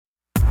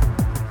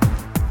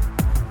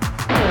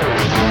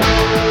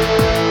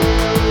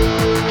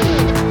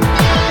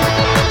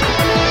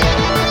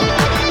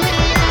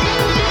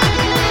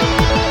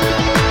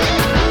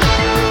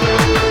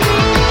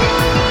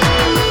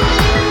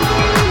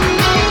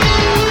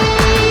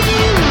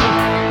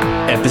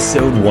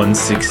Episode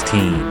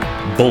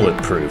 116,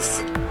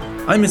 Bulletproof.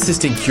 I'm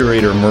Assistant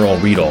Curator Merle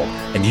Riedel,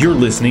 and you're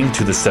listening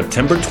to the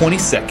September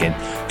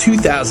 22nd,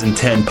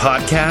 2010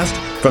 podcast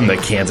from the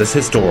Kansas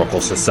Historical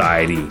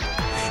Society.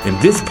 In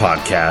this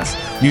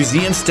podcast,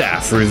 museum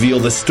staff reveal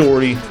the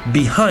story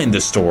behind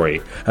the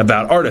story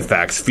about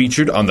artifacts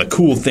featured on the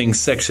Cool Things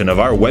section of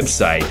our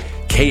website,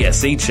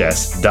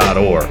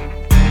 kshs.org.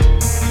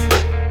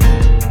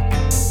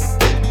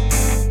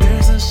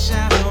 There's a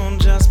shadow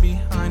just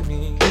behind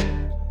me,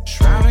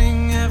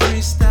 shrouding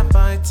every step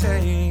I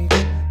take,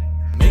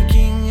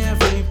 making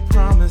every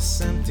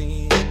promise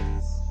empty,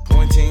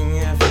 pointing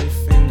every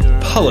finger.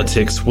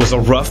 Politics was a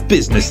rough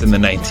business in the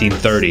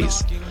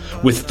 1930s.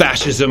 With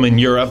fascism in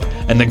Europe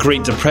and the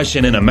Great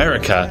Depression in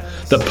America,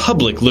 the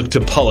public looked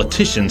to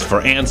politicians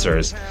for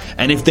answers,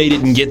 and if they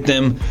didn't get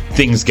them,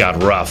 things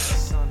got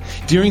rough.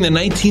 During the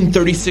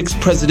 1936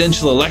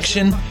 presidential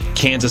election,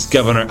 Kansas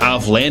Governor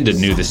Alf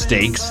Landon knew the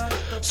stakes,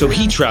 so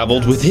he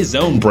traveled with his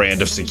own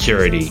brand of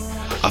security,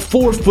 a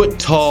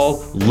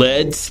 4-foot-tall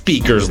lead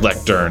speaker's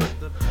lectern.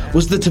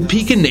 Was the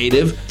Topeka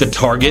native the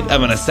target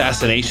of an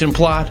assassination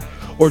plot,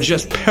 or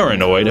just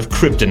paranoid of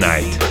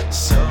kryptonite?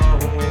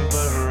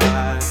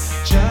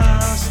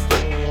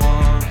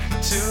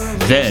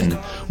 Then,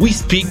 we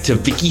speak to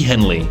Vicki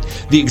Henley,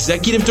 the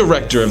Executive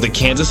Director of the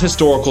Kansas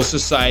Historical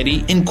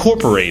Society,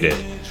 Incorporated.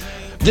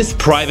 This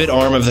private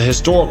arm of the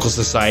Historical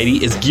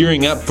Society is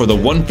gearing up for the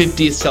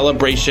 150th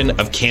celebration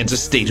of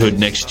Kansas statehood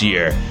next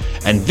year,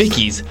 and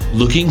Vicki's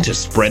looking to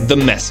spread the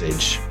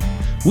message.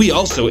 We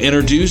also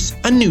introduce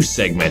a new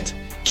segment,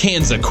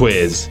 Kansa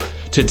Quiz,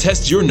 to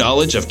test your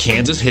knowledge of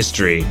Kansas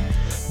history.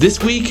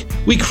 This week,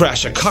 we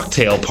crash a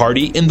cocktail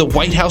party in the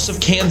White House of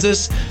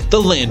Kansas,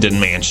 the Landon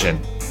Mansion.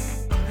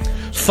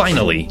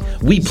 Finally,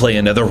 we play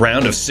another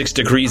round of 6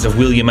 Degrees of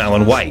William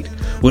Allen White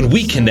when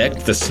we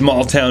connect the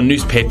small-town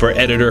newspaper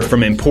editor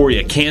from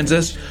Emporia,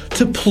 Kansas,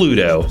 to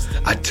Pluto,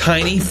 a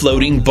tiny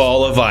floating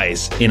ball of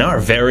ice in our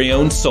very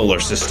own solar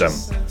system.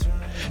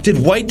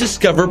 Did White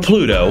discover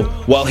Pluto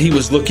while he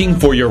was looking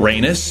for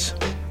Uranus?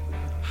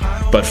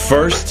 But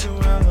first,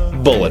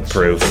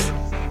 Bulletproof.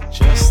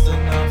 Just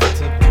enough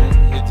to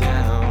bring you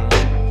down.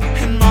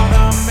 And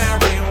Mother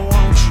Mary,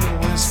 won't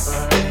you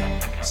whisper?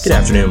 Good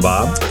afternoon,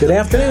 Bob. Good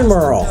afternoon,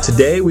 Merle.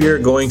 Today we are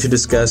going to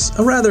discuss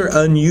a rather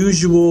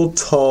unusual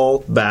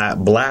tall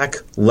black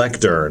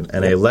lectern,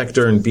 and a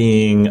lectern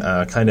being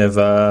something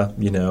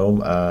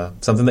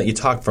that you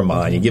talk from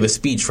on. You give a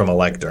speech from a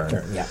lectern.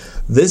 Sure, yeah.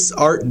 This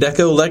Art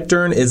Deco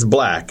lectern is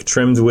black,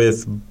 trimmed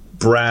with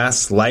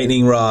brass,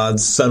 lightning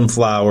rods,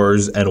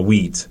 sunflowers, and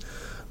wheat.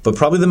 But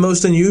probably the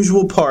most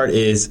unusual part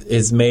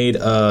is made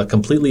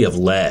completely of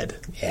lead.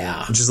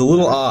 Yeah. Which is a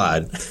little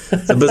odd.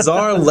 The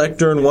bizarre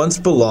lectern once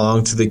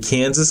belonged to the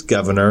Kansas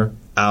governor,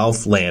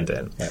 Alf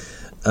Landon. Yep.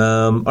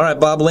 All right,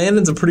 Bob,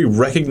 Landon's a pretty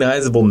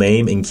recognizable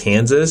name in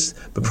Kansas,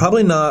 but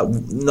probably not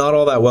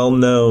all that well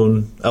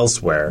known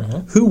elsewhere.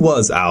 Mm-hmm. Who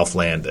was Alf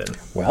Landon?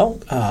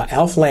 Well,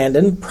 Alf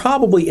Landon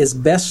probably is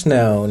best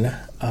known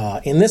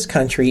in this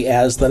country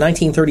as the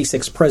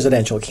 1936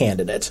 presidential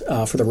candidate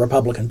for the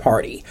Republican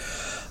Party.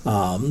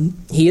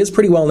 He is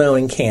pretty well known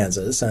in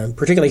Kansas,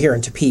 particularly here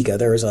in Topeka.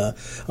 There is a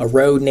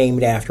road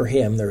named after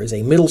him. There is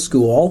a middle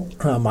school.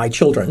 My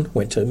children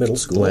went to middle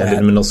school.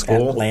 Landon Middle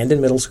School? At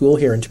Landon Middle School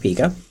here in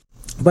Topeka.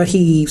 But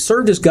he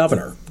served as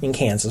governor in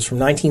Kansas from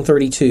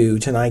 1932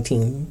 to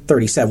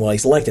 1937. Well,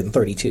 he's elected in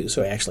 32,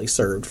 so he actually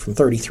served from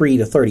 33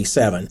 to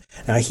 37.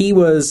 Now, he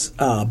was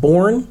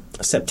born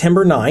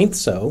September 9th,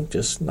 so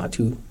just not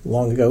too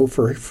long ago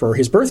for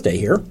his birthday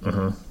here.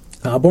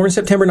 Mm-hmm. Born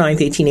September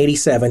 9th,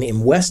 1887,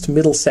 in West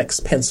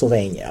Middlesex,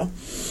 Pennsylvania,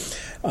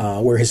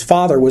 where his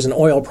father was an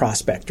oil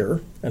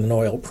prospector and an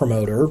oil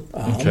promoter.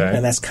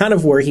 And that's kind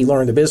of where he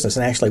learned the business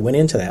and actually went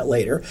into that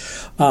later.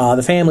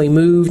 The family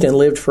moved and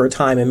lived for a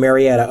time in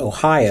Marietta,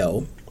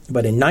 Ohio.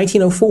 But in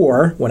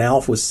 1904, when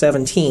Alf was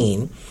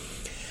 17,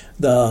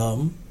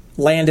 the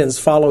Landons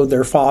followed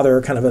their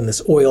father kind of in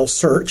this oil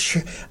search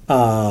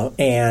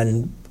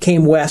and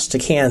came west to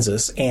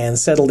Kansas and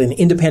settled in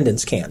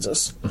Independence,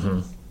 Kansas.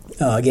 Mm-hmm.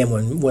 Again,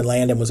 when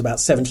Landon was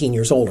about 17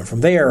 years old. And from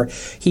there,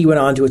 he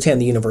went on to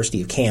attend the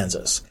University of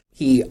Kansas.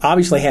 He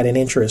obviously had an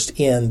interest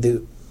in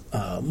the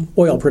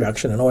oil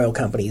production and oil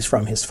companies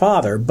from his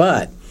father,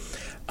 but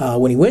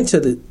when he went to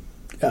the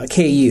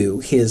KU,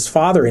 his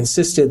father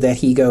insisted that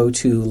he go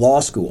to law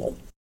school.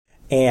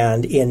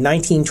 And in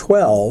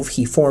 1912,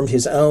 he formed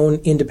his own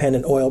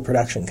independent oil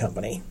production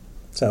company.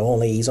 So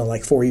he's only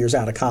like 4 years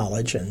out of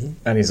college. And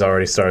he's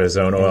already started his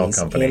own oil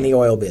company. In the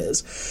oil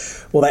biz.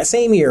 Well, that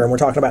same year, and we're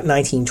talking about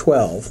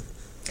 1912,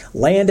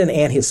 Landon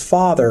and his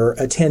father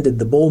attended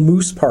the Bull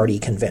Moose Party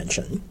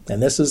convention.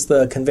 And this is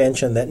the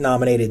convention that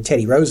nominated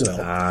Teddy Roosevelt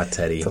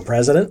for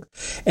president.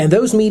 And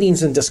those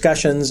meetings and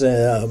discussions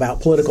about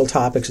political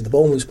topics at the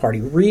Bull Moose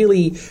Party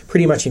really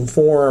pretty much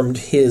informed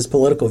his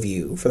political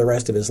view for the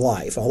rest of his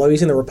life. Although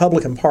he's in the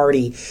Republican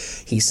Party,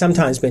 he's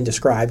sometimes been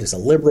described as a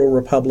liberal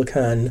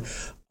Republican.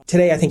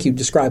 Today, I think you'd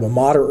describe a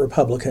moderate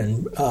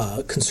Republican,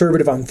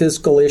 conservative on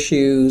fiscal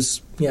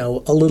issues,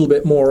 a little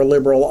bit more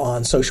liberal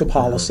on social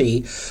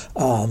policy.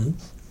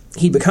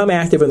 He'd become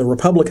active in the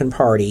Republican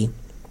Party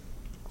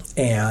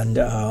and,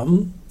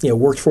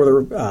 worked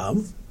for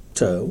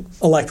to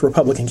elect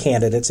Republican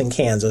candidates in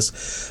Kansas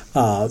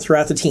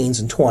throughout the teens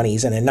and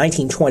 20s. And in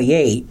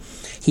 1928,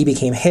 he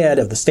became head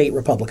of the state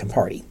Republican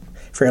Party.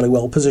 Fairly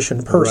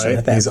well-positioned person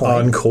at that He's point.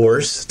 on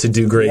course to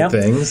do great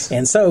things.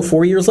 And so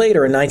 4 years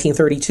later, in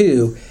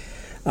 1932,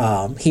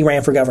 he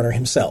ran for governor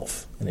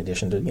himself. In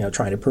addition to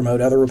trying to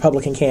promote other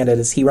Republican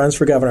candidates, he runs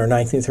for governor in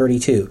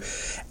 1932.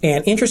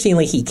 And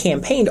interestingly, he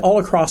campaigned all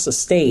across the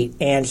state,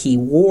 and he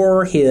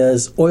wore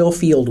his oil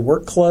field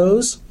work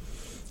clothes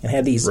and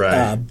had these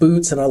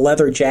boots and a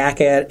leather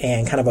jacket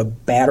and kind of a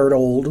battered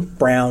old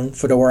brown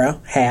fedora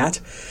hat.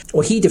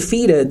 Well, he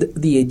defeated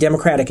the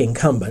Democratic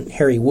incumbent,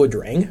 Harry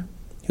Woodring,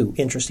 who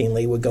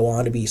interestingly would go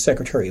on to be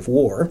Secretary of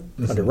War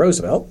under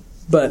Roosevelt.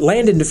 But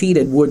Landon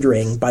defeated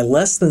Woodring by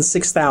less than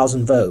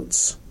 6,000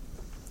 votes.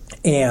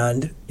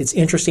 And it's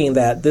interesting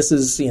that this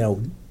is,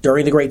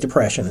 during the Great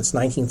Depression. It's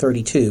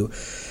 1932.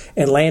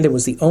 And Landon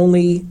was the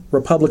only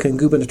Republican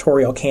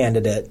gubernatorial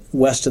candidate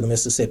west of the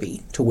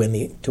Mississippi to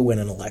win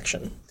an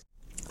election.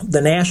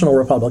 The National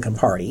Republican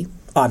Party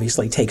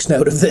obviously takes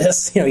note of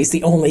this. He's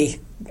the only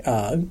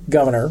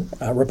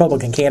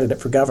Republican candidate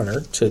for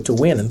governor to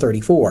win in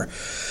 34.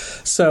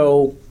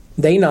 So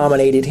they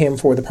nominated him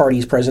for the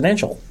party's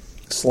presidential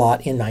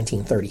slot in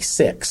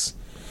 1936.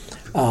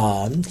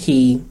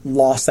 He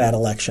lost that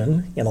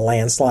election in a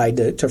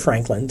landslide to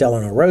Franklin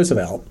Delano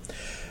Roosevelt.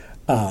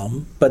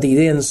 But he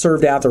then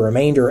served out the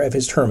remainder of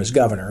his term as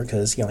governor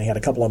because he only had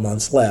a couple of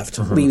months left,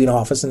 leaving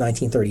office in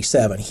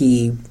 1937.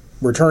 He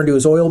returned to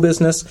his oil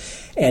business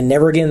and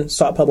never again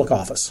sought public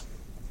office.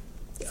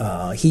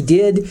 He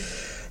did,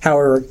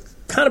 however,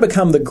 kind of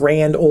become the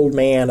grand old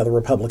man of the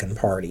Republican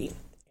Party.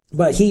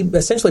 But he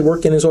essentially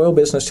worked in his oil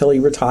business till he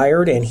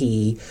retired, and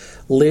he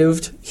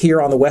lived here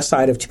on the west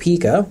side of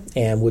Topeka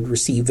and would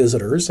receive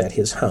visitors at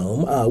his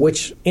home,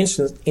 which,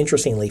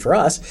 interestingly for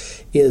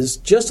us, is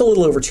just a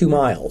little over 2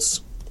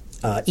 miles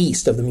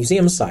east of the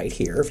museum site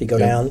here. If you go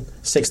down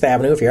 6th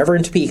Avenue, if you're ever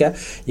in Topeka,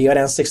 you go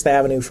down 6th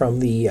Avenue from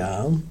the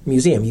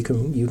museum, you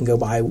can go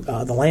by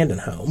the Landon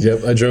home.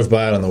 Yep, I drove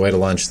by it on the way to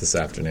lunch this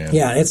afternoon.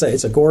 Yeah, it's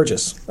a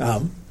gorgeous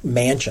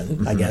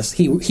mansion, I guess.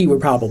 He would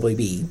probably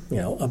be,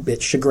 a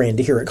bit chagrined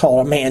to hear it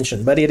called a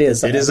mansion, but it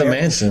is. It is a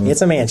mansion.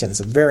 It's a mansion.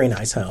 It's a very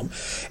nice home.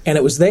 And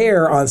it was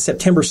there on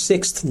September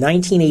 6th,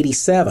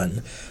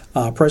 1987,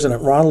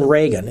 President Ronald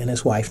Reagan and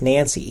his wife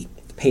Nancy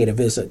paid a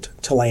visit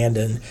to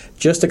Landon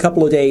just a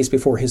couple of days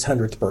before his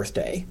 100th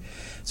birthday.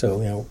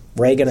 So,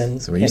 Reagan and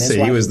So when you and his say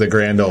wife, he was the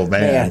grand old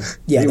man.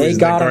 Yeah, He they was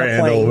got the on a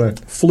grand old man.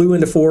 plane, flew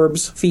into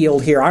Forbes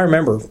Field here. I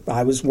remember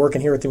I was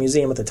working here at the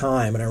museum at the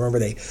time, and I remember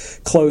they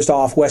closed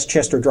off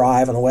Westchester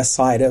Drive on the west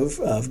side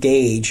of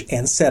Gage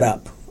and set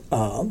up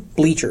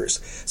bleachers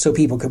so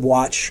people could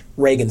watch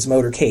Reagan's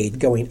motorcade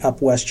going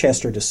up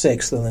Westchester to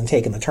 6th and then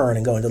taking the turn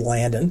and going to the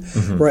Landon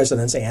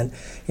residence. And,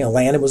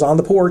 Landon was on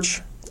the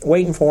porch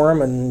waiting for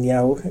him, and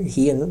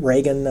he and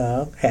Reagan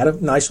had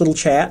a nice little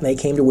chat, and they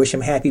came to wish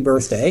him happy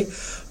birthday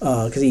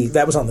because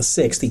that was on the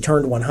 6th. He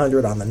turned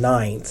 100 on the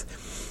 9th.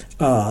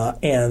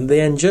 And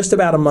then just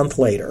about a month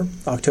later,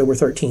 October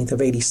 13th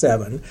of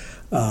 87,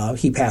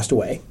 he passed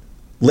away.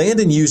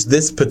 Landon used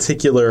this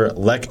particular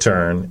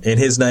lectern in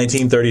his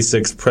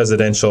 1936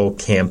 presidential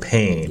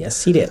campaign.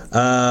 Yes, he did.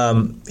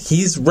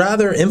 He's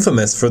rather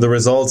infamous for the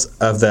results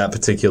of that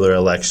particular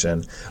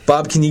election.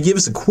 Bob, can you give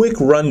us a quick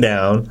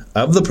rundown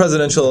of the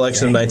presidential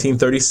election of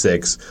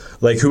 1936?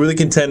 Like, who were the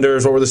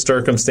contenders? What were the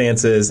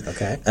circumstances?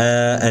 Okay.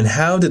 And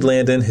how did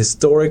Landon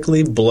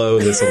historically blow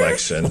this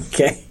election?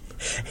 Okay.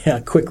 Yeah,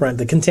 quick run.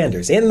 The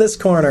contenders. In this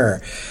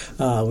corner,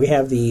 we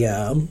have the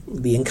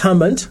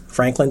incumbent,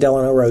 Franklin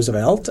Delano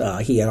Roosevelt.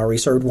 He had already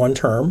served one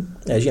term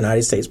as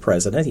United States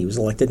president. He was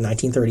elected in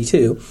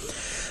 1932.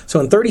 So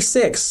in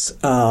 36,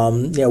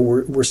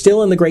 we're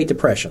still in the Great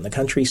Depression. The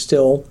country's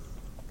still,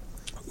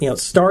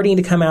 starting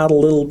to come out a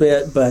little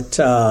bit, but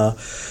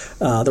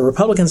the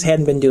Republicans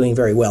hadn't been doing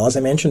very well, as I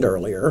mentioned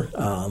earlier.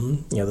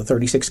 The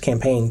 36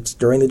 campaigns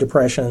during the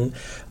Depression,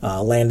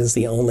 Landon's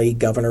the only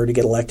governor to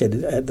get elected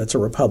that's a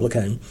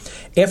Republican.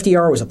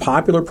 FDR was a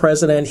popular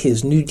president.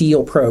 His New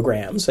Deal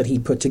programs that he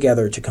put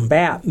together to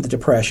combat the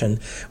Depression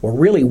were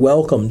really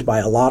welcomed by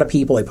a lot of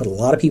people. They put a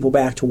lot of people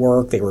back to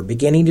work. They were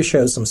beginning to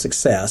show some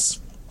success.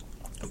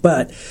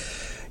 But,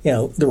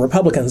 the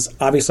Republicans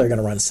obviously are going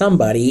to run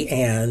somebody,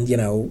 and,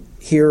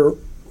 here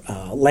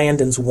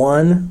Landon's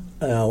won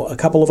a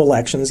couple of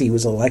elections. He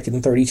was elected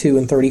in 32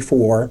 and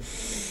 34.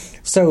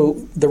 So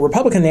the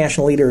Republican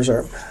national leaders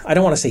are, I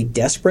don't want to say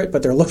desperate,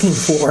 but they're looking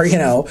for,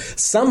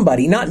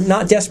 somebody,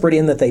 not desperate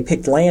in that they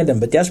picked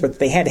Landon, but desperate that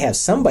they had to have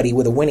somebody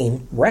with a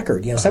winning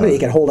record, somebody they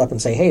could hold up and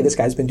say, hey, this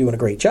guy's been doing a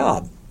great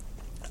job.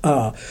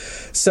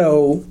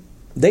 So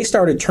they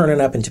started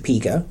turning up in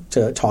Topeka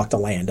to talk to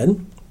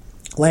Landon.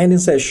 Landon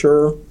says,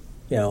 sure,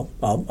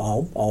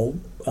 I'll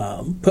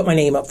put my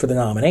name up for the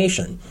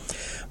nomination.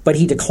 but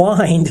he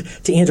declined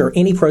to enter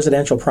any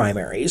presidential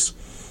primaries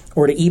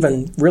or to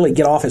even really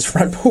get off his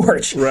front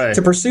porch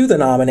to pursue the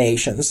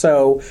nomination.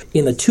 So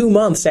in the 2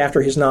 months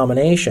after his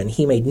nomination,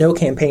 he made no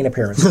campaign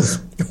appearances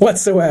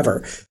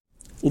whatsoever,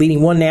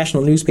 leading one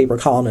national newspaper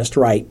columnist to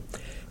write,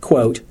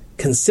 quote,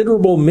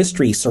 "Considerable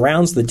mystery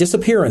surrounds the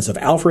disappearance of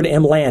Alfred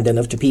M. Landon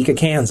of Topeka,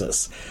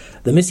 Kansas.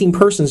 The Missing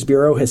Persons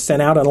Bureau has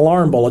sent out an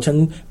alarm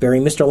bulletin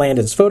bearing Mr.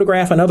 Landon's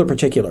photograph and other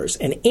particulars,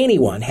 and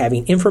anyone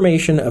having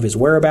information of his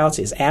whereabouts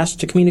is asked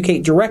to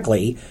communicate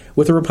directly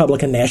with the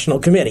Republican National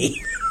Committee."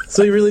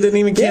 So he really didn't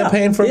even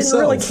campaign for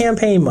himself. Didn't really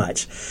campaign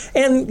much.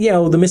 And,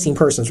 the Missing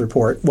Persons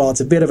Report, while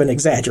it's a bit of an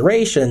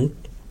exaggeration,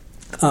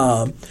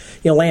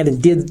 Landon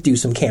did do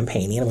some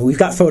campaigning. I mean, we've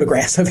got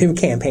photographs of him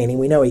campaigning.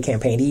 We know he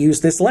campaigned. He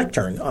used this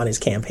lectern on his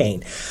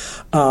campaign.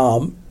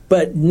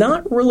 But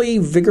not really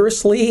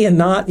vigorously, and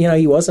not,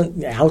 he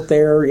wasn't out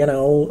there,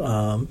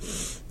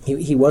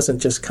 he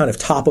wasn't just kind of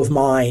top of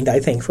mind,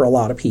 I think, for a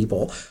lot of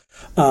people.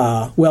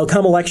 Come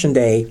Election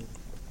Day,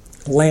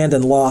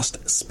 Landon lost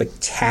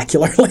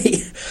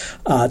spectacularly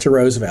to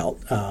Roosevelt.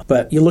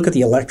 But you look at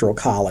the Electoral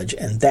College,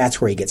 and that's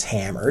where he gets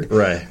hammered.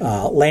 Right.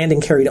 Landon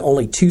carried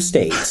only 2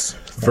 states.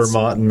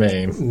 Vermont and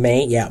Maine.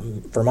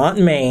 Vermont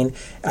and Maine.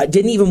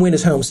 Didn't even win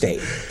his home state.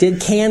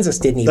 Kansas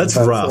didn't even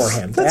vote for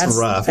him. That's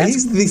rough.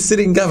 He's the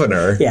sitting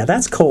governor. Yeah,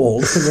 that's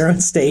cold when your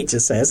own state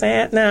just says,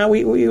 no,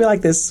 we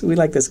like this. We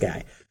like this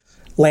guy.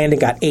 Landon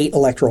got 8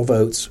 electoral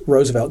votes.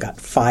 Roosevelt got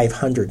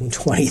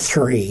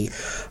 523.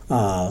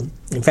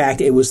 In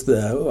fact, it was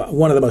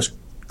one of the most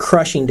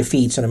crushing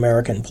defeats in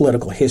American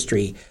political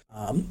history.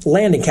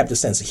 Landon kept a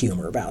sense of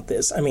humor about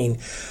this. I mean,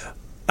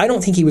 I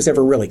don't think he was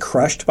ever really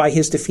crushed by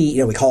his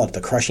defeat. We call it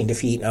the crushing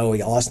defeat. No,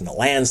 he lost in the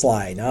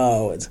landslide.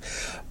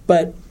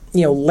 But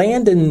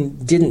Landon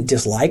didn't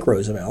dislike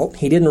Roosevelt.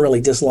 He didn't really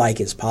dislike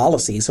his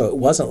policy, so it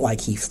wasn't like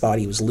he thought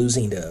he was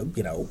losing to,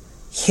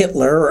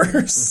 Hitler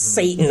or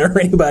Satan or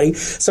anybody.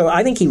 So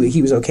I think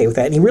he was okay with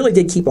that. And he really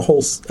did keep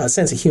a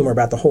sense of humor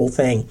about the whole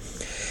thing.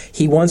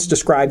 He once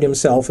described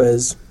himself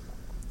as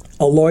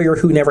a lawyer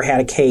who never had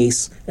a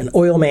case, an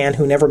oil man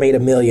who never made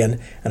 $1 million,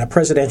 and a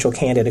presidential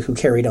candidate who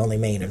carried only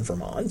Maine and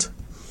Vermont.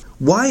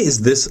 Why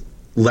is this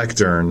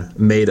lectern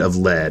made of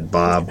lead,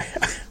 Bob?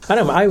 I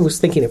don't know. I was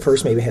thinking at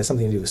first maybe it has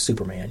something to do with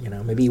Superman.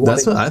 Maybe he wanted,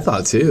 that's what I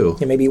thought too.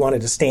 Maybe he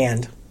wanted to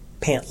stand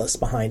pantless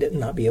behind it and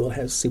not be able to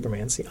have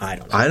Superman see. I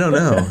don't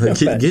know.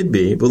 It could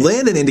be. But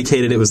Landon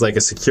indicated it was like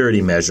a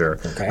security measure.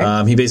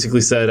 Okay. He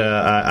basically said,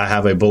 I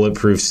have a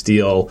bulletproof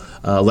steel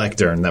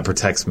lectern that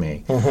protects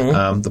me.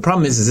 The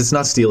problem is it's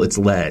not steel, it's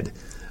lead.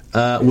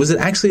 Was it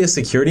actually a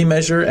security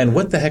measure? And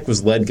what the heck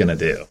was lead going to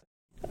do?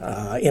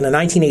 In a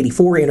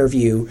 1984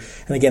 interview,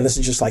 and again, this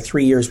is just like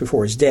 3 years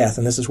before his death,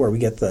 and this is where we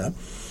get the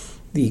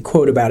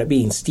quote about it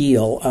being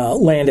steel,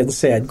 Landon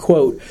said,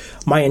 quote,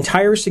 "My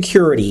entire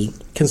security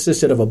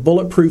consisted of a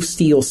bulletproof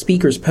steel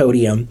speaker's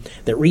podium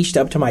that reached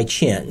up to my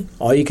chin.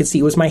 All you could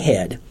see was my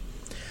head.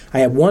 I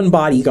had one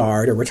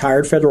bodyguard, a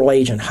retired federal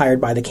agent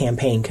hired by the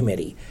campaign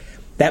committee.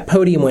 That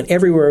podium went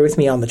everywhere with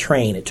me on the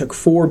train. It took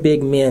 4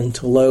 big men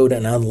to load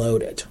and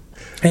unload it."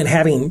 And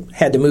having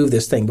had to move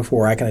this thing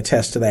before, I can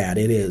attest to that.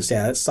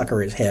 That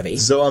sucker is heavy.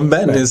 So I'm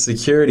betting his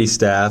security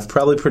staff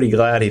probably pretty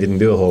glad he didn't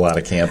do a whole lot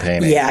of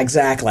campaigning. Yeah,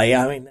 exactly.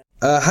 I mean,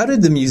 how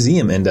did the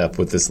museum end up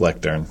with this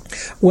lectern?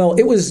 Well,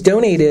 it was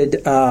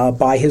donated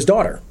by his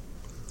daughter,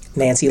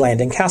 Nancy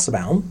Landon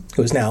Kassebaum,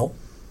 who is now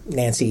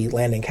Nancy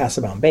Landon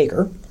Kassebaum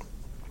Baker.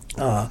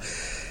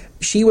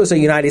 She was a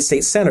United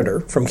States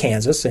Senator from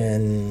Kansas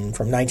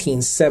from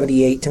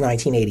 1978 to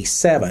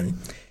 1987.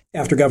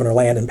 After Governor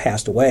Landon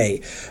passed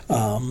away,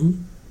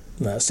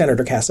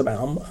 Senator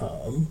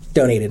Kassebaum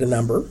donated a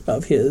number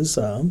of his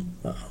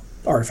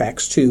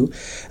artifacts to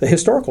the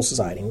Historical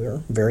Society. We were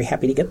very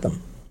happy to get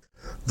them.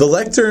 The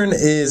lectern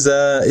is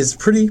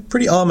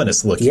pretty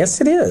ominous looking.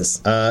 Yes, it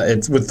is.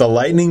 It's with the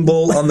lightning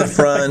bolt on the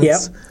front. Yep.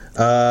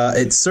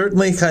 It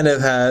certainly kind of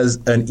has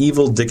an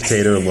evil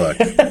dictator look.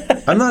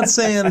 I'm not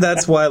saying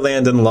that's why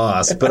Landon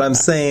lost, but I'm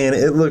saying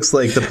it looks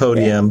like the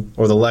podium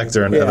or the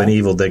lectern of an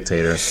evil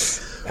dictator.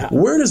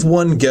 Where does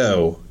one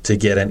go to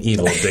get an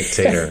evil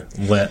dictator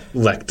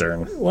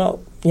lectern?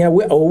 Well,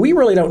 we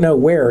really don't know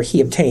where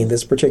he obtained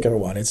this particular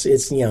one.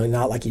 It's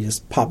not like you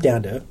just pop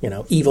down to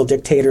Evil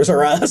Dictators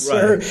or Us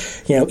or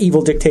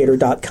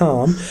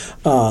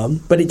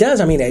evildictator.com. But it does.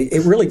 I mean,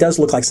 it really does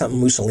look like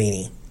something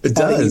Mussolini. It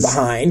does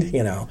behind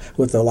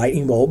with the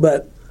lightning bolt.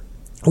 But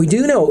we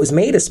do know it was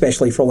made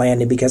especially for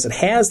Landon because it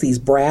has these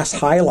brass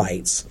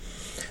highlights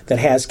that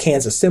has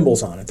Kansas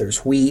symbols on it.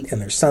 There's wheat and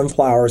there's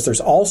sunflowers.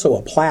 There's also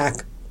a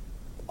plaque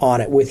on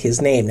it with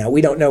his name. Now,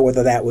 we don't know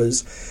whether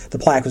the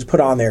plaque was put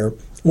on there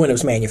when it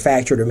was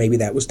manufactured or maybe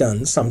that was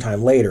done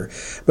sometime later.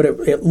 But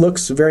it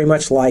looks very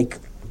much like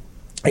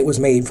it was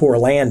made for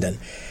Landon.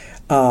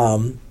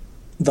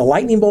 The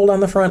lightning bolt on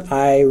the front,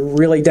 I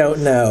really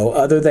don't know,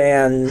 other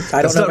than I don't know.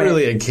 It's not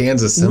really a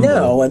Kansas symbol.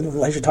 No,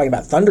 unless you're talking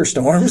about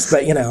thunderstorms,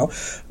 but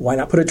why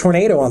not put a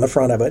tornado on the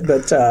front of it?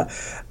 But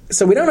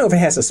So we don't know if it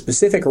has a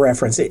specific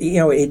reference.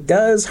 It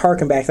does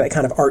harken back to that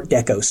kind of Art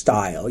Deco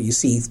style. You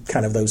see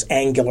kind of those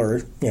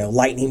angular,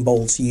 lightning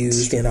bolts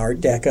used in Art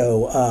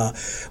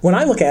Deco. When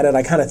I look at it,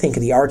 I kind of think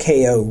of the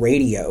RKO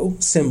radio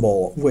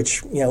symbol,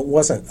 which,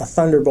 wasn't a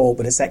thunderbolt,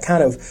 but it's that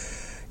kind of,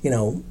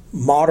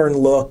 modern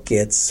look.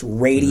 It's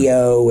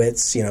radio.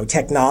 It's,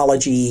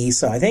 technology.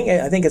 So I think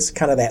it's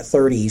kind of that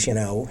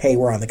 30s, hey,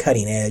 we're on the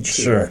cutting edge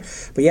here.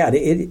 Sure. But yeah,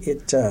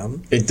 it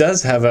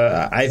does have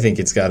I think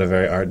it's got a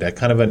very Art Deco,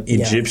 kind of an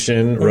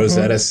Egyptian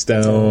Rosetta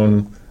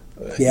Stone.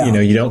 Yeah.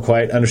 You don't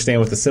quite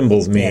understand what the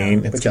symbols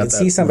mean. Yeah, it's but got you can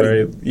see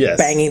somebody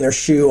banging their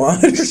shoe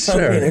on it or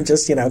something and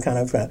just, kind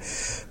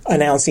of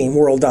announcing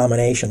world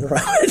domination,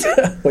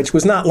 right? Which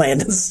was not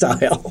Landon's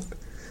style.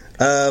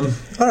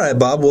 All right,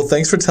 Bob. Well,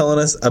 thanks for telling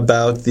us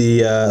about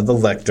the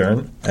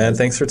lectern, and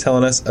thanks for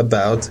telling us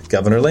about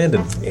Governor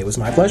Landon. It was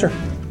my pleasure.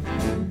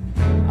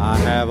 I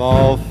have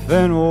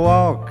often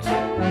walked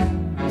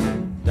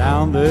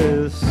down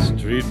this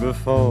street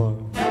before.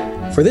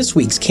 For this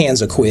week's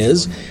Kansas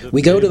quiz,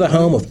 we go to the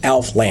home of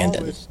Alf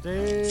Landon.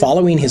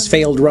 Following his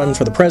failed run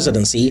for the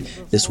presidency,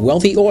 this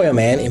wealthy oil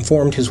man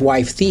informed his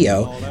wife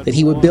Theo that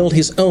he would build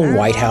his own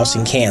White House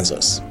in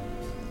Kansas.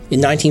 In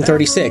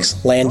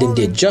 1936, Landon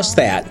did just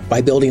that by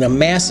building a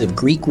massive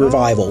Greek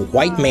Revival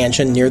white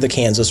mansion near the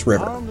Kansas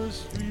River.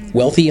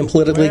 Wealthy and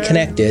politically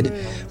connected,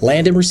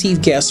 Landon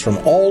received guests from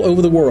all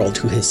over the world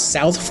to his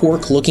South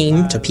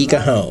Fork-looking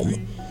Topeka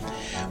home.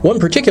 One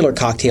particular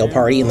cocktail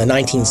party in the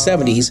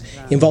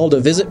 1970s involved a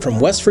visit from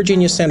West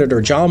Virginia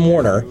Senator John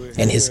Warner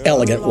and his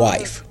elegant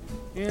wife.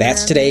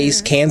 That's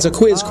today's Kansas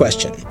quiz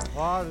question.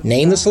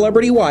 Name the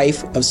celebrity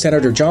wife of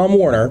Senator John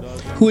Warner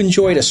who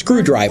enjoyed a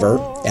screwdriver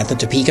at the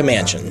Topeka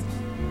mansion.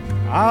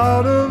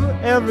 Out of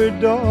every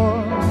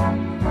door,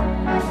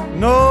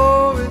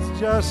 no, it's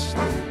just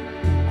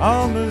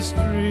on the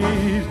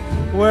street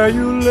where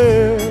you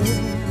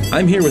live.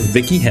 I'm here with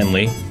Vicki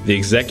Henley, the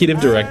Executive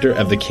Director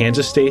of the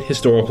Kansas State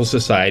Historical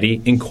Society,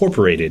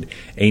 Incorporated,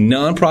 a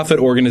nonprofit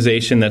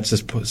organization that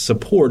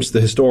supports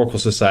the Historical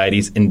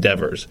Society's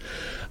endeavors.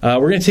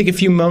 We're going to take a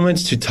few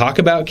moments to talk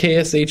about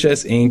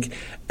KSHS Inc.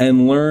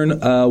 and learn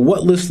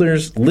what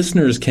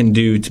listeners can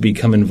do to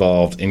become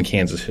involved in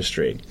Kansas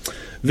history.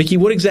 Vicki,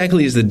 what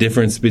exactly is the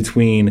difference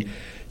between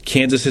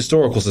Kansas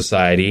Historical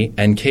Society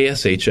and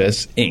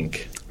KSHS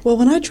Inc.? Well,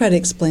 when I try to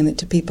explain it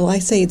to people, I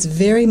say it's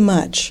very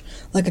much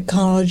like a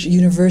college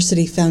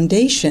university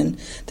foundation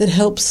that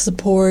helps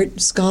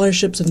support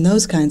scholarships and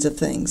those kinds of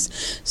things.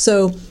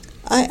 So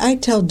I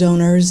tell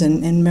donors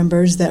and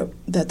members that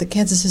the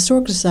Kansas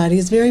Historical Society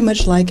is very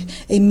much like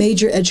a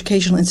major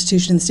educational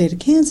institution in the state of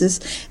Kansas,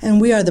 and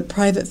we are the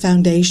private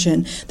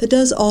foundation that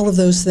does all of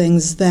those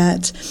things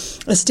that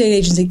a state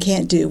agency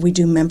can't do. We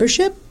do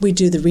membership, we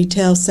do the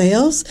retail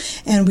sales,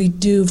 and we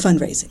do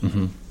fundraising.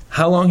 Mm-hmm.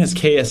 How long has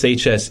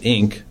KSHS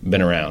Inc.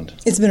 been around?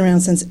 It's been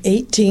around since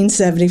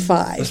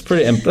 1875. That's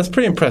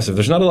pretty impressive.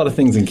 There's not a lot of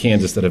things in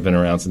Kansas that have been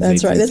around since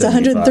 1875. That's right.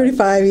 That's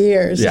 135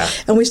 years. Yeah.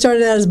 And we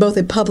started out as both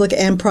a public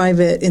and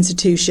private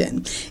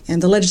institution.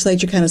 And the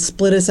legislature kind of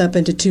split us up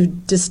into two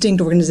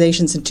distinct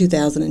organizations in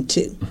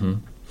 2002. Mm-hmm.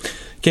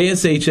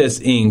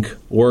 KSHS Inc.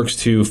 works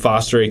to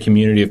foster a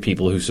community of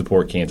people who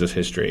support Kansas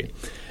history.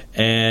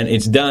 And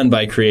it's done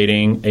by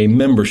creating a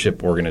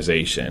membership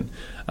organization.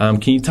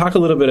 Can you talk a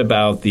little bit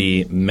about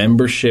the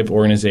membership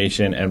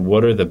organization and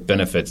what are the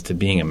benefits to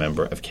being a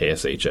member of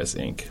KSHS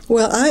Inc.?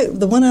 Well,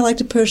 the one I like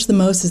to push the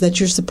most is that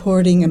you're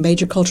supporting a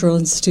major cultural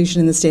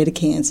institution in the state of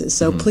Kansas.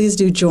 So please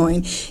do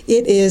join.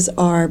 It is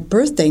our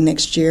birthday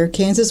next year.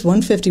 Kansas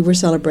 150 we're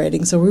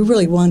celebrating, so we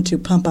really want to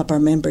pump up our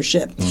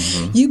membership.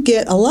 Mm-hmm. You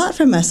get a lot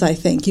from us, I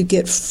think. You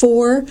get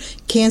 4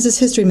 Kansas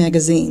history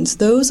magazines.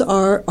 Those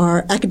are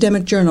our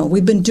academic journal.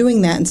 We've been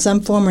doing that in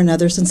some form or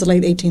another since the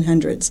late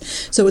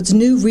 1800s. So it's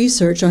new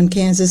research on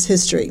Kansas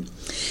history.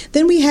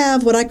 Then we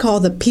have what I call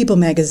the People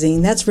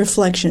magazine. That's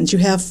Reflections. You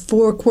have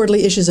 4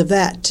 quarterly issues of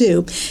that,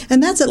 too.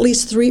 And that's at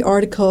least 3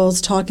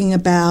 articles talking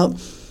about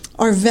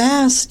our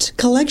vast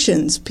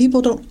collections.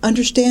 People don't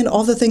understand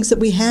all the things that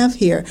we have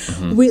here.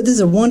 Mm-hmm. This is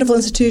a wonderful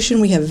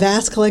institution. We have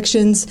vast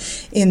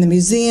collections in the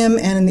museum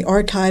and in the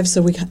archives,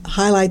 so we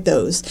highlight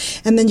those.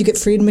 And then you get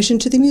free admission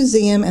to the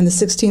museum and the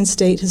 16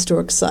 state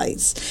historic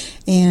sites,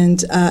 and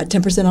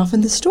 10% off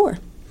in the store.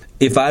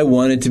 If I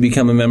wanted to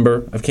become a member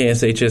of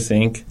KSHS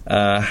Inc.,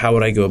 how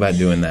would I go about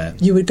doing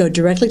that? You would go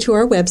directly to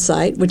our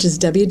website, which is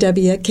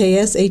www.kshs.org,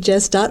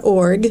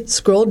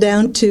 scroll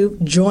down to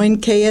Join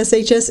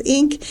KSHS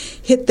Inc.,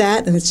 hit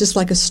that, and it's just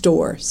like a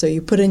store. So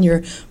you put in your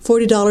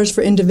 $40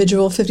 for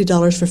individual,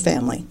 $50 for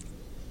family.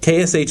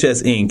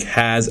 KSHS Inc.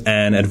 has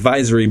an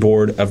advisory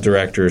board of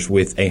directors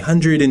with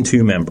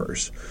 102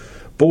 members.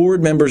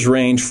 Board members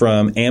range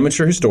from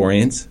amateur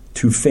historians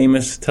to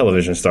famous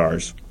television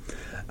stars.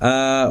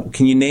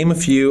 Can you name a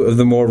few of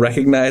the more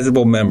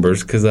recognizable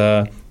members? Because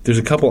there's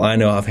a couple I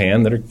know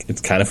offhand that it's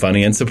kind of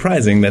funny and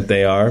surprising that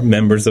they are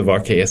members of our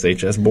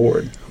KSHS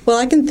board. Well,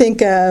 I can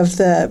think of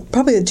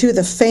probably the two of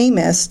the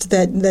famous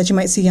that you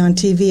might see on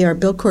TV are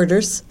Bill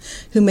Kurtis,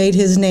 who made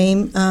his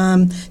name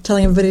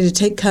telling everybody to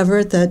take cover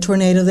at the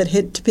tornado that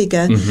hit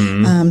Topeka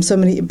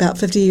about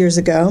 50 years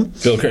ago.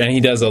 And he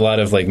does a lot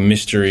of like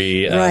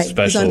mystery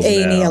specials.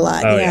 He's on A&E now. a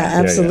lot. Oh, yeah,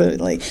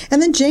 absolutely. Yeah.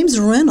 And then James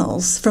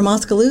Reynolds from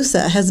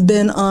Oskaloosa has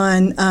been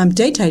on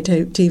daytime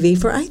TV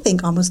for, I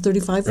think, almost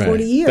 35,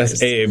 40 years.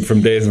 That's Abe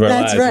from Days of Our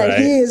Lives, That's right.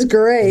 He is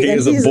great. He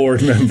is a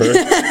board member.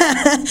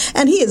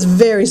 And he is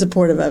very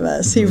supportive of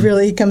us. He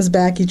really comes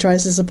back. He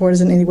tries to support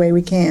us in any way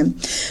we can.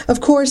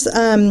 Of course,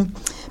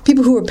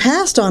 people who were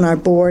passed on our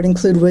board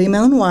include William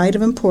Allen White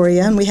of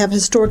Emporia, and we have a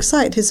historic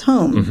site, his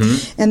home.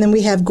 And then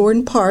we have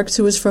Gordon Parks,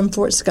 who was from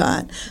Fort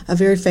Scott, a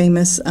very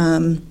famous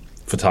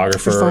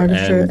photographer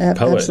and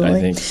poet,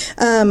 absolutely. I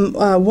think.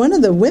 One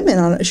of the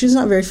women, she's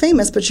not very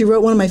famous, but she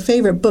wrote one of my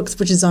favorite books,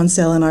 which is on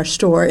sale in our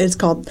store. It's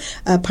called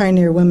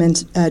Pioneer Women.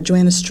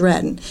 Joanna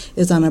Stratton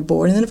is on our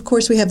board. And then, of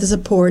course, we have the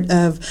support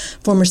of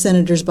former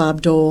Senators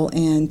Bob Dole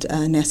and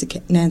Nancy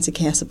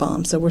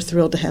Kassebaum. So we're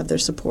thrilled to have their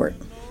support.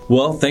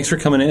 Well, thanks for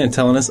coming in and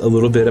telling us a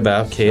little bit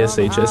about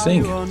KSHS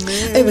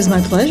Inc. It was my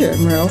pleasure,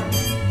 Merle.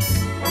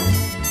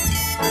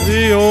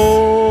 The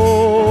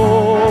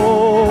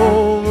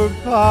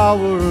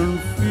overpowering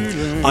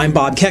feeling. I'm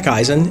Bob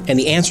Keckeisen, and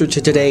the answer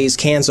to today's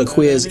Kansa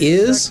quiz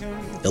is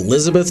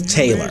Elizabeth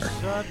Taylor.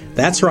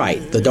 That's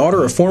right, the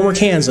daughter of former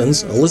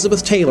Kansans,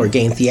 Elizabeth Taylor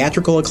gained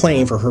theatrical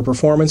acclaim for her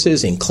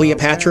performances in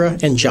Cleopatra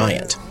and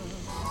Giant.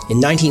 In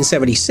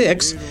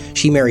 1976,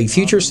 she married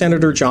future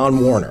Senator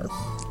John Warner.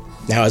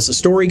 Now, as the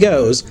story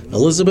goes,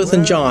 Elizabeth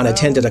and John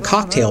attended a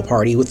cocktail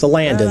party with the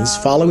Landons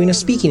following a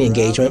speaking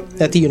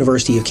engagement at the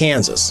University of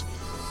Kansas.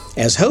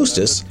 As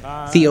hostess,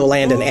 Theo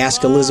Landon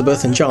asked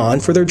Elizabeth and John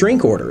for their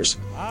drink orders.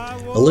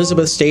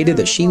 Elizabeth stated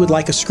that she would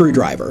like a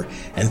screwdriver,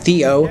 and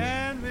Theo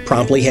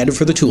promptly headed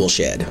for the tool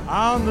shed.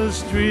 On the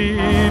street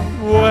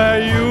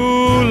where you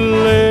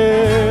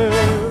live.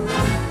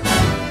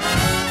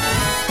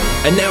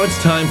 And now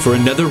it's time for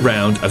another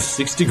round of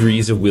 6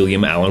 Degrees of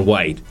William Allen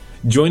White.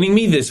 Joining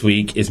me this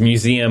week is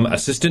Museum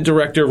Assistant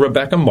Director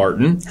Rebecca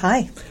Martin.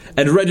 Hi.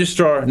 And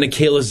Registrar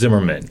Nikayla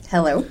Zimmerman.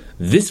 Hello.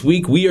 This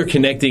week we are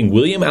connecting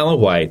William Allen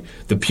White,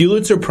 the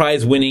Pulitzer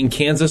Prize-winning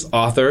Kansas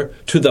author,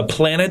 to the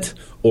planet,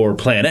 or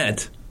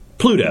planet,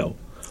 Pluto,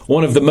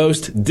 one of the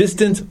most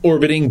distant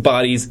orbiting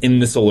bodies in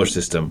the solar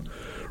system.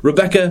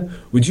 Rebecca,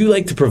 would you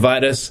like to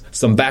provide us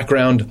some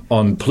background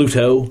on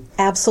Pluto?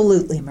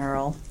 Absolutely,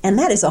 Merle. And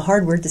that is a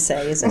hard word to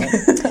say, isn't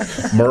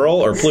it? Merle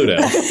or Pluto?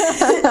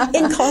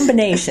 In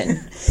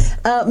combination.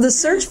 The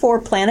search for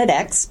Planet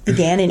X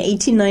began in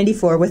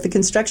 1894 with the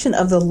construction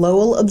of the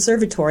Lowell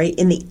Observatory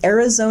in the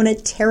Arizona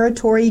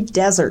Territory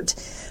Desert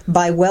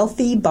by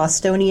wealthy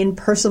Bostonian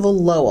Percival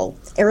Lowell.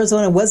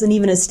 Arizona wasn't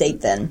even a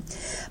state then.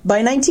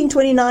 By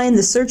 1929,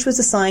 the search was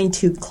assigned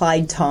to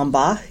Clyde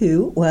Tombaugh,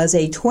 who was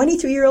a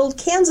 23-year-old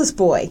Kansas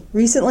boy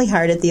recently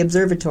hired at the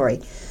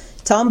observatory.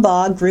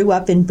 Tombaugh grew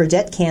up in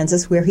Burdett,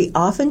 Kansas, where he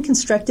often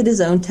constructed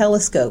his own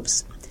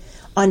telescopes.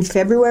 On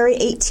February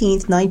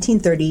 18,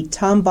 1930,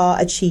 Tombaugh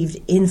achieved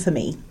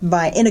infamy,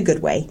 in a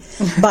good way,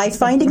 by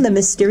finding the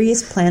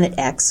mysterious planet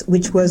X,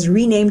 which was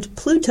renamed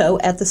Pluto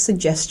at the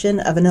suggestion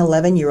of an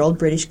 11-year-old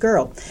British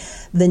girl.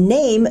 The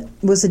name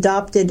was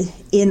adopted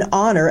in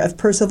honor of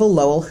Percival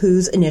Lowell,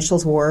 whose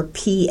initials were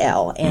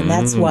PL, and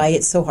that's why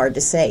it's so hard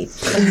to say.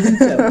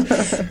 Pluto.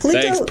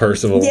 Thanks,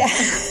 Percival. Yeah.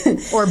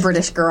 Or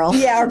British girl.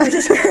 Yeah, or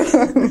British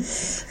girl.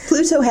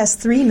 Pluto has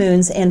 3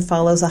 moons and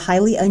follows a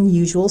highly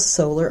unusual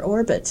solar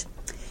orbit.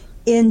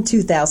 In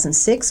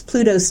 2006,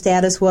 Pluto's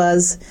status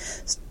was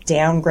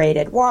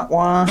downgraded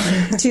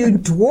to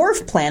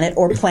dwarf planet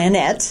or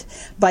planet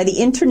by the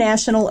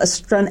International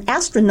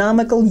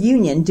Astronomical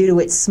Union due to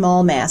its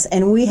small mass.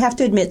 And we have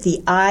to admit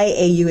the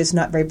IAU is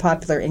not very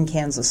popular in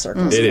Kansas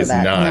circles. It is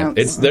that. not.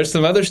 No. There's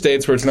some other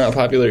states where it's not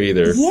popular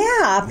either.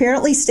 Yeah,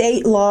 apparently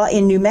state law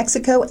in New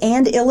Mexico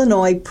and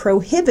Illinois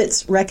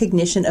prohibits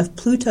recognition of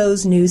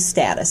Pluto's new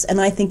status. And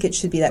I think it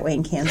should be that way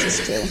in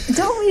Kansas, too.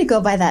 Don't we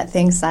go by that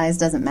thing, size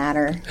doesn't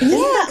matter? Yeah,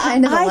 Isn't that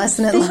kind of a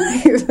lesson in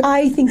life?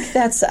 I think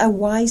that's a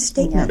wise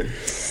statement.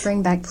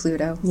 Bring back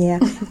Pluto. Yeah.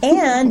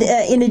 And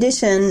in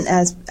addition,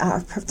 as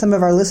some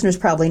of our listeners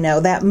probably know,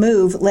 that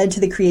move led to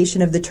the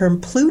creation of the term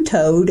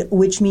Plutoed,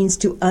 which means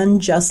to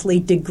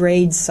unjustly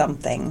degrade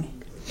something.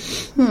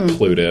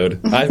 Plutoed.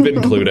 I've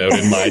been Plutoed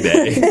in my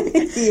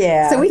day.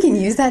 Yeah. So we can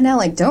use that now,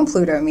 like, don't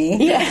Pluto me.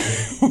 Yeah.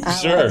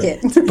 Sure. like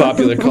it.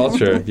 Popular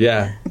culture.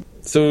 Yeah.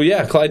 So,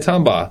 yeah, Clyde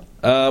Tombaugh.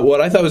 What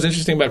I thought was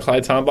interesting about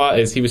Clyde Tombaugh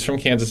is he was from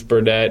Kansas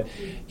Burdett.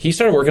 He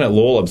started working at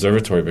Lowell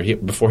Observatory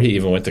before he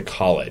even went to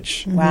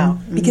college. Wow.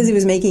 Because he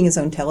was making his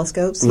own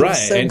telescopes. He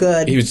was so and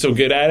good. He was so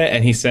good at it,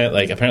 and he sent,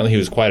 apparently he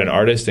was quite an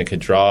artist and could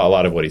draw a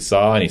lot of what he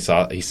saw, and he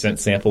sent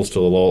samples to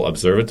the Lowell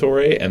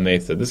Observatory, and they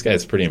said, this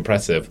guy's pretty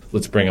impressive.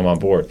 Let's bring him on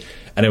board.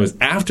 And it was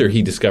after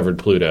he discovered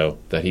Pluto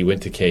that he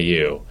went to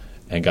KU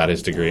and got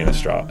his degree in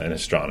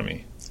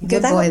astronomy.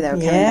 Good boy, though,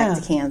 coming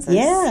back to Kansas.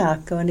 Yeah,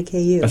 going to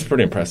KU. That's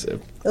pretty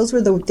impressive. Those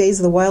were the days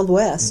of the Wild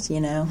West, you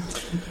know.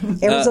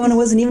 Arizona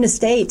wasn't even a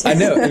state. I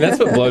know, and that's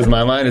what blows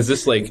my mind is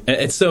this, like,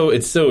 it's so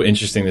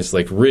interesting, this,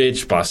 like,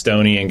 rich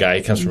Bostonian guy.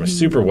 He comes from a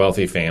super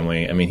wealthy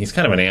family. I mean, he's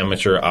kind of an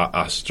amateur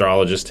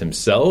astrologist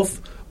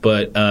himself,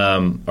 but,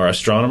 or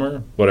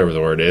astronomer, whatever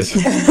the word is.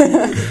 He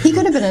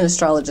could have been an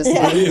astrologist.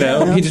 Yeah. You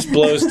know, he just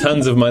blows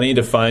tons of money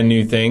to find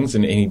new things,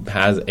 and he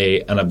has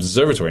an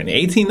observatory. In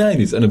the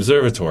 1890s, an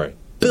observatory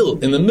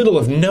built in the middle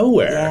of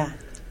nowhere. Yeah.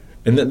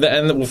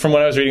 And from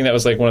what I was reading, that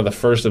was like one of the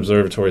first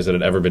observatories that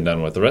had ever been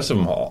done with. The rest of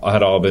them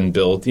had all been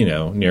built, you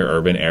know, near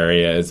urban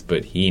areas,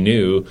 but he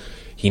knew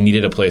he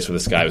needed a place where the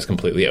sky was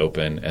completely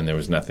open and there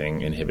was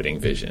nothing inhibiting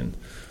vision.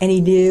 And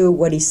he knew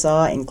what he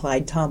saw in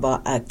Clyde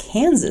Tombaugh, a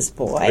Kansas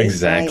boy.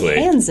 Exactly.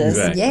 Kansas.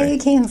 Exactly. Yay,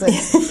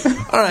 Kansas.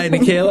 All right,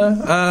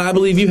 Nikayla, I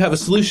believe you have a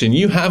solution.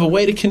 You have a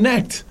way to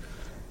connect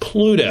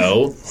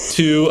Pluto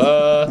to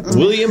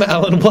William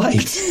Allen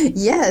White.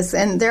 Yes,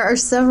 and there are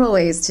several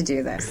ways to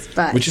do this.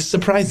 But Which is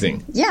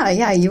surprising.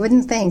 Yeah, you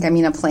wouldn't think. I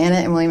mean, a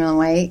planet and William Allen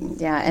White,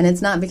 yeah, and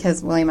it's not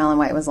because William Allen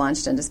White was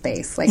launched into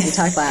space, like we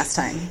talked last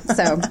time.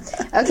 So,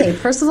 okay,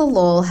 Percival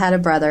Lowell had a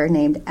brother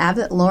named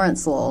Abbott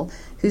Lawrence Lowell,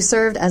 who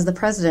served as the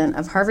president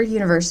of Harvard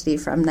University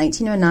from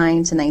 1909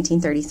 to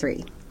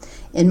 1933.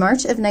 In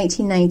March of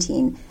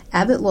 1919,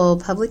 Abbott Lowell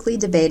publicly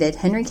debated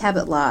Henry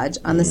Cabot Lodge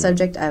on the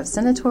subject of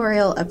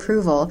senatorial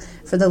approval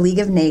for the League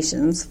of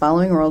Nations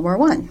following World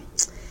War I.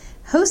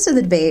 Host of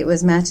the debate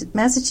was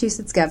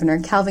Massachusetts Governor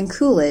Calvin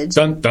Coolidge.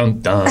 Dun, dun,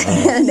 dun.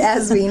 And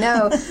as we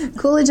know,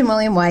 Coolidge and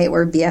William White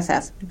were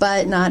BFF,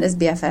 but not as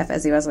BFF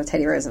as he was with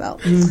Teddy Roosevelt.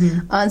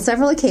 Mm-hmm. On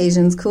several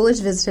occasions, Coolidge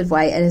visited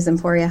White at his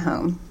Emporia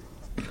home.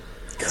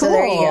 Cool. So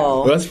there you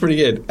go. Well, that's pretty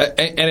good.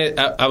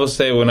 I will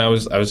say when I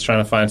was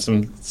trying to find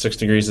some 6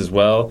 degrees as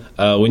well,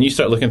 when you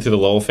start looking through the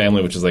Lowell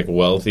family, which is like a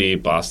wealthy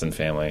Boston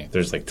family,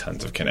 there's like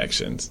tons of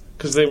connections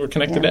because they were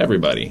connected to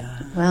everybody.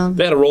 Well,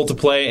 They had a role to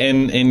play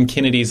in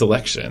Kennedy's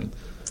election.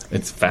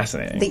 It's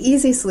fascinating. the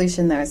easy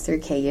solution, though, is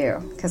through KU,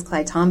 because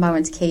Clyde Tombaugh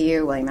went to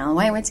KU, William Allen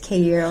White went to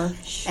KU,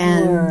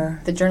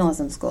 and the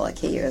journalism school at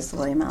KU is the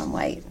William Allen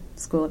White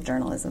School of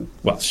Journalism.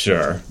 Well,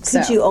 sure. Could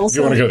So- you If also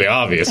you want to go the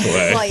obvious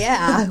way. Well,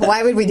 yeah.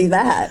 Why would we do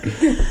that?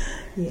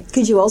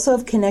 Could you also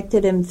have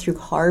connected him through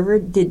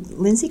Harvard? Did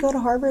Lindsay go to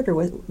Harvard, or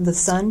was the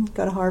son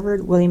go to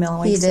Harvard? William Allen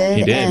White. He did,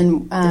 He did.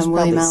 and There's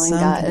William probably Allen some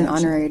got an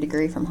connection. honorary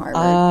degree from Harvard.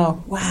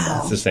 Oh, wow.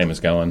 It's the same as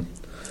going.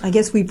 I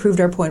guess we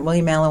proved our point.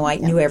 William Allen White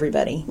knew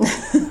everybody.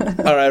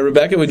 All right,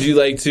 Rebecca, would you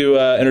like to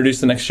introduce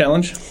the next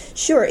challenge?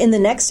 Sure. In the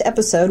next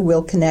episode,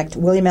 we'll connect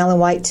William Allen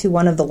White to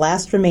one of the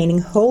last remaining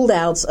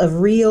holdouts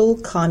of real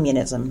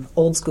communism,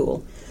 old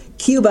school,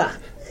 Cuba.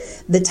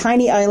 The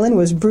tiny island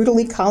was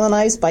brutally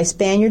colonized by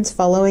Spaniards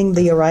following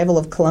the arrival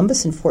of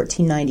Columbus in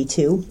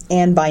 1492,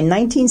 and by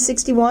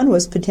 1961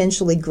 was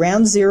potentially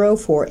ground zero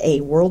for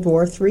a World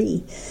War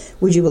III.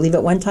 Would you believe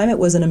at one time it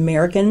was an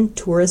American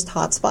tourist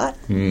hotspot?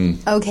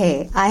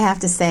 Okay, I have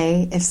to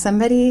say, if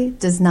somebody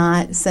does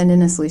not send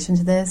in a solution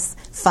to this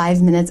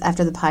 5 minutes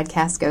after the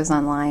podcast goes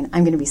online,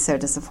 I'm going to be so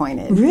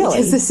disappointed. Really?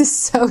 Because this is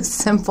so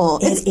simple.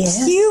 It's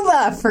is?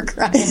 Cuba, for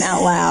crying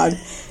out loud.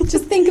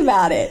 Just think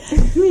about it.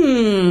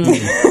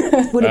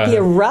 Would it be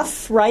a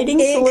rough writing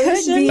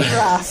solution? Could be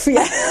rough,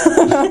 yeah.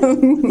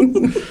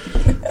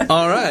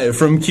 All right,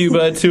 from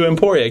Cuba to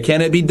Emporia.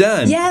 Can it be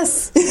done?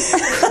 Yes.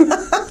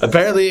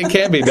 Apparently it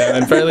can be done,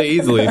 and fairly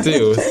easily,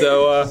 too.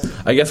 So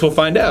I guess we'll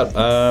find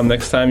out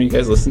next time you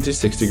guys listen to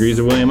 6 Degrees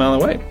of William Allen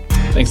White.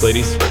 Thanks,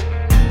 ladies.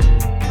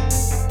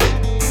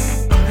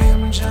 I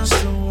am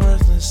just a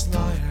worthless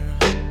liar.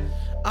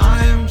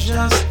 I am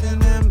just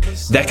an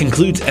imbecile. That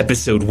concludes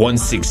episode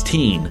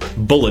 116,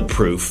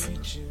 Bulletproof.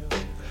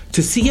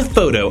 To see a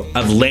photo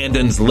of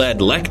Landon's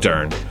lead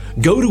lectern,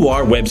 go to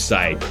our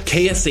website,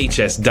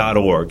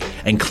 kshs.org,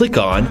 and click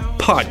on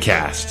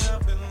Podcasts.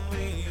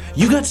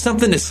 You got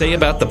something to say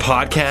about the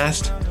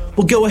podcast?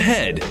 Well, go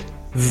ahead.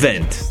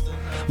 Vent.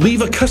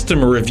 Leave a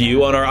customer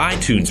review on our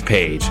iTunes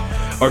page,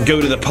 or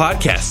go to the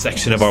podcast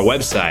section of our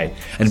website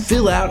and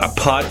fill out a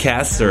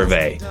podcast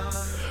survey.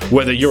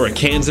 Whether you're a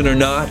Kansan or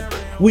not,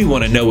 we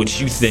want to know what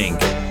you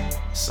think.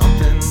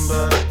 Something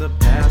but the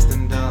past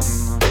and done.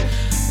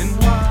 And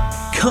why?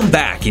 Come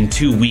back in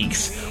 2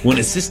 weeks when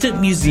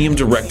Assistant Museum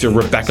Director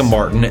Rebecca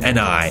Martin and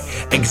I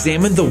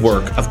examine the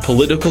work of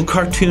political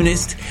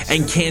cartoonist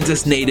and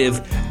Kansas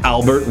native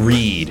Albert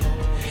Reed.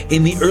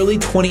 In the early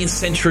 20th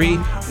century,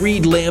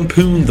 Reed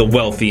lampooned the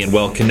wealthy and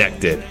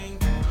well-connected.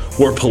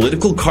 Were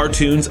political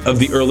cartoons of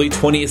the early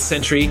 20th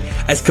century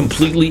as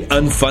completely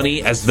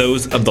unfunny as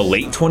those of the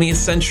late 20th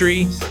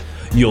century?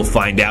 You'll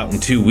find out in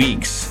 2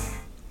 weeks.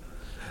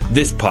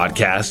 This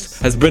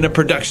podcast has been a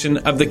production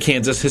of the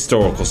Kansas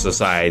Historical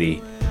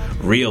Society.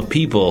 Real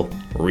people,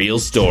 real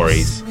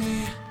stories.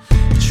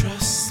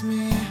 Trust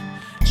me,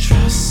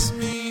 trust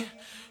me,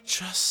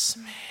 trust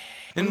me.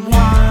 And why?